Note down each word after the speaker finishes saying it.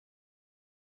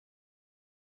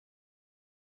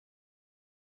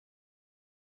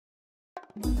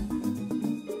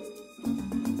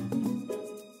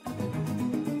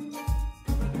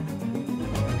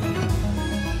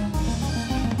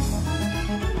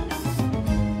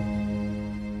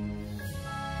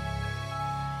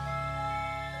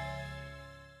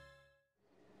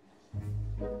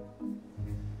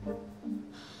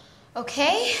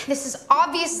Okay, this is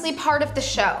obviously part of the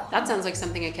show. That sounds like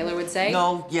something a killer would say.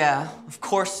 No, yeah, of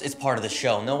course it's part of the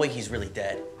show. No way he's really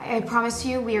dead. I promise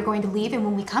you we are going to leave, and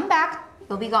when we come back,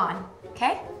 he'll be gone,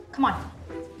 okay? Come on.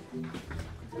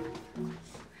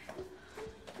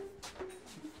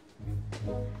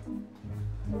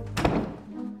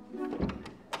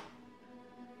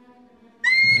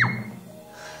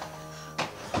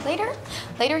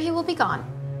 Later he will be gone.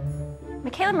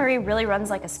 Michaela Marie really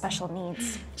runs like a special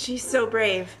needs. She's so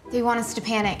brave. They want us to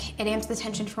panic. It amps the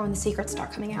tension for when the secrets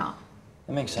start coming out.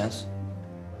 That makes sense.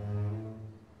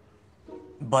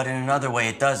 But in another way,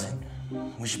 it doesn't.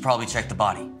 We should probably check the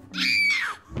body.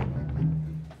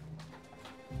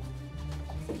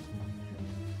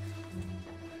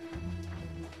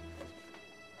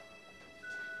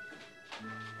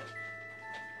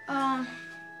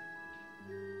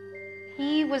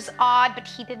 He was odd, but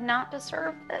he did not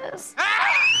deserve this.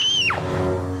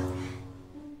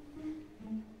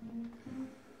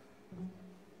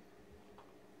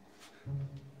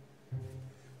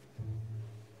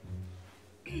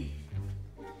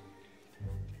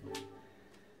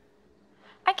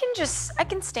 I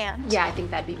can stand. Yeah, I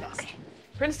think that'd be best. Okay.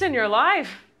 Princeton, you're alive.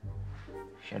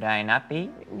 Should I not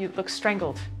be? You look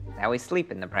strangled. It's how we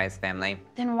sleep in the Price family.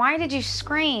 Then why did you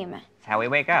scream? It's how we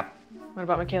wake up. What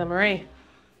about Michaela Marie?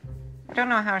 I don't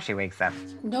know how she wakes up.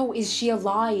 No, is she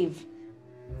alive?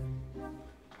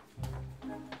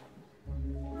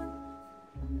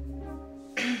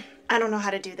 I don't know how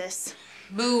to do this.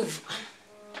 Move.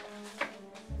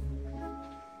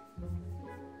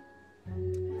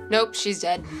 Nope, she's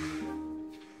dead.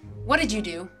 What did you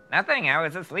do? Nothing, I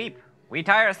was asleep. We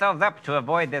tie ourselves up to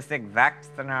avoid this exact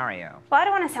scenario. Well, I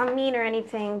don't want to sound mean or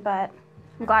anything, but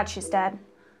I'm glad she's dead.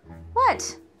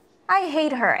 What? I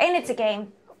hate her, and it's a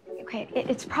game. Okay,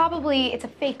 it's a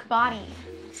fake body.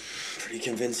 Pretty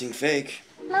convincing fake.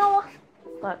 No.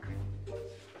 Look,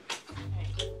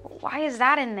 Why is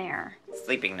that in there?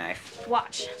 Sleeping knife.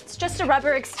 watch. It's just a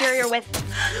rubber exterior with...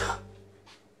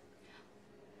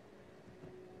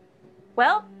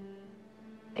 Well,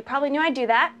 they probably knew I'd do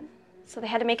that, so they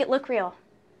had to make it look real.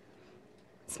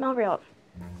 Smell real.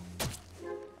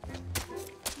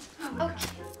 Okay.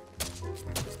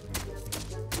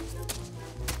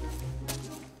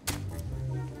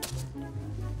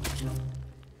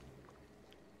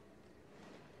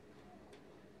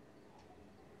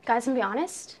 Guys, I'm gonna be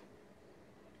honest.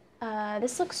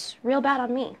 This looks real bad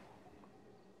on me.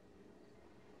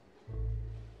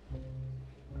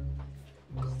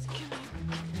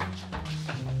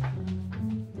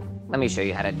 Let me show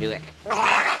you how to do it.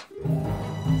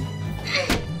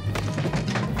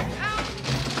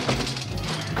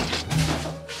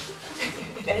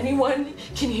 If anyone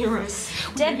can hear us.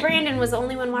 Dead Brandon was the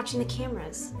only one watching the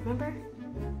cameras, remember?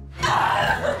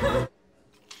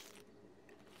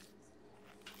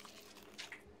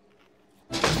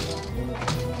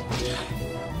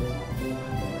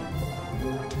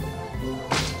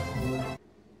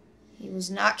 He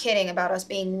was not kidding about us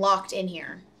being locked in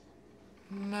here.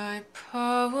 My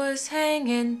paw was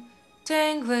hanging,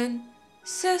 dangling.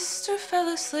 Sister fell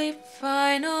asleep,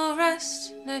 final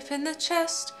rest. Knife in the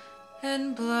chest,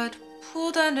 and blood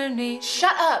pooled underneath.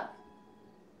 Shut up!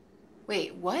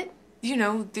 Wait, what? You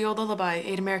know, the old lullaby,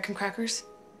 8 American crackers?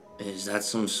 Is that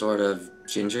some sort of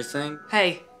ginger thing?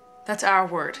 Hey, that's our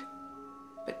word.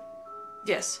 But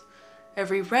yes,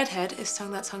 every redhead is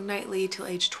sung that song nightly till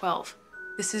age 12.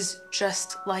 This is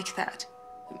just like that.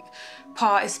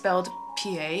 Pa is spelled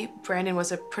P-A. Brandon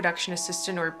was a production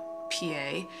assistant, or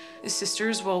PA. His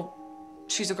sisters, well,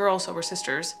 she's a girl, so we're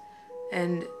sisters.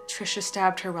 And Trisha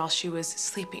stabbed her while she was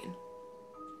sleeping.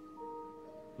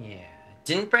 Yeah.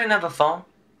 Didn't Brandon have a phone?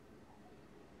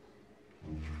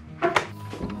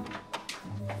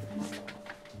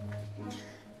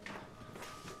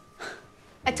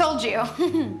 I told you.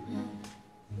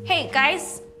 Hey,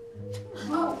 guys.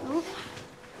 Whoa.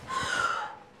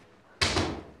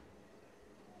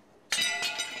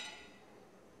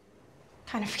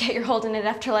 Kind of forget you're holding it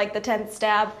after like the 10th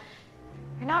stab.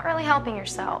 You're not really helping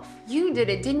yourself. You did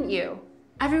it, didn't you?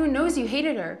 Everyone knows you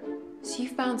hated her. So you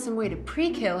found some way to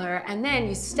pre-kill her, and then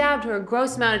you stabbed her a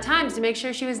gross amount of times to make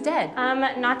sure she was dead.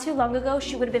 Not too long ago,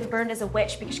 she would have been burned as a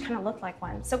witch because she kind of looked like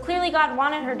one. So clearly God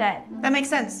wanted her dead. That makes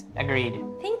sense. Agreed.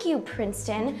 Thank you,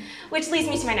 Princeton. Which leads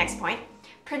me to my next point.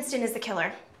 Princeton is the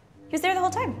killer. He was there the whole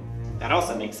time. That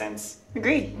also makes sense.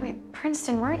 Agreed. Wait,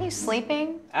 Princeton, weren't you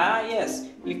sleeping? Ah, yes.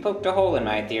 You've poked a hole in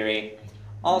my theory.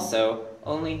 Also,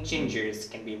 only gingers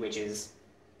can be witches.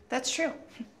 That's true.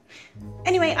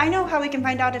 Anyway, I know how we can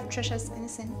find out if Trisha's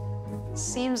innocent.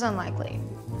 Seems unlikely.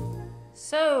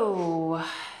 So,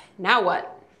 now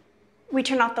what? We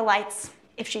turn off the lights.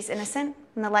 If she's innocent,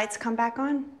 when the lights come back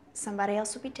on, somebody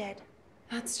else will be dead.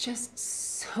 That's just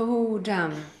so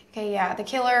dumb. Okay, yeah, the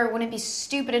killer wouldn't be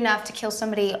stupid enough to kill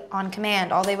somebody on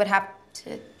command. All they would have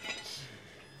to...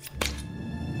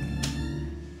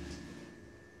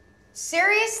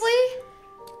 Seriously?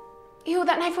 Ew,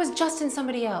 that knife was just in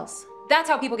somebody else. That's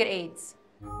how people get AIDS.